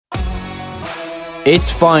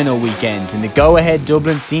It's final weekend in the go-ahead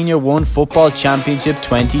Dublin Senior 1 Football Championship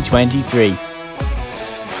 2023.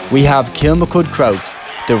 We have Kilmacud Crokes,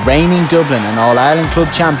 the reigning Dublin and All-Ireland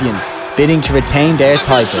club champions, bidding to retain their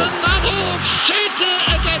titles.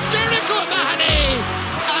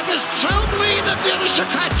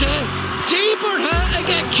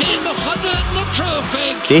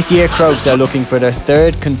 This year Crokes are looking for their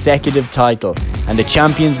third consecutive title, and the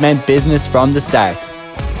champions meant business from the start.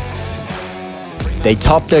 They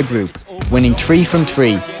topped their group, winning 3 from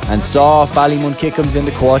 3 and saw off Ballyboden in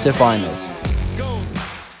the quarter-finals,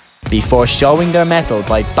 before showing their mettle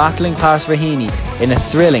by battling past Raheny in a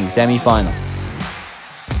thrilling semi-final.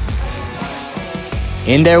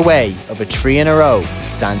 In their way of a 3 in a row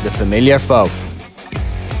stands a familiar foe.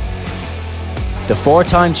 The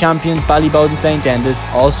 4-time champions Ballyboden St Endas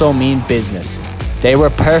also mean business. They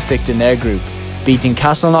were perfect in their group, beating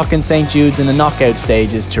Castleknock and St Jude's in the knockout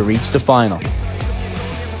stages to reach the final.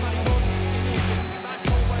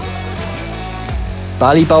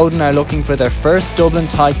 Ballyboden are looking for their first Dublin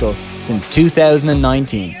title since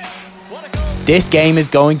 2019. This game is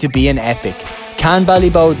going to be an epic. Can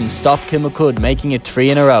Ballyboden stop Kilmacud making it 3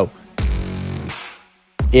 in a row?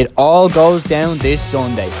 It all goes down this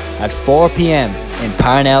Sunday at 4 p.m. in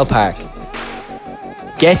Parnell Park.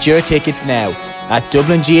 Get your tickets now at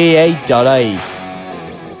dublingaa.ie.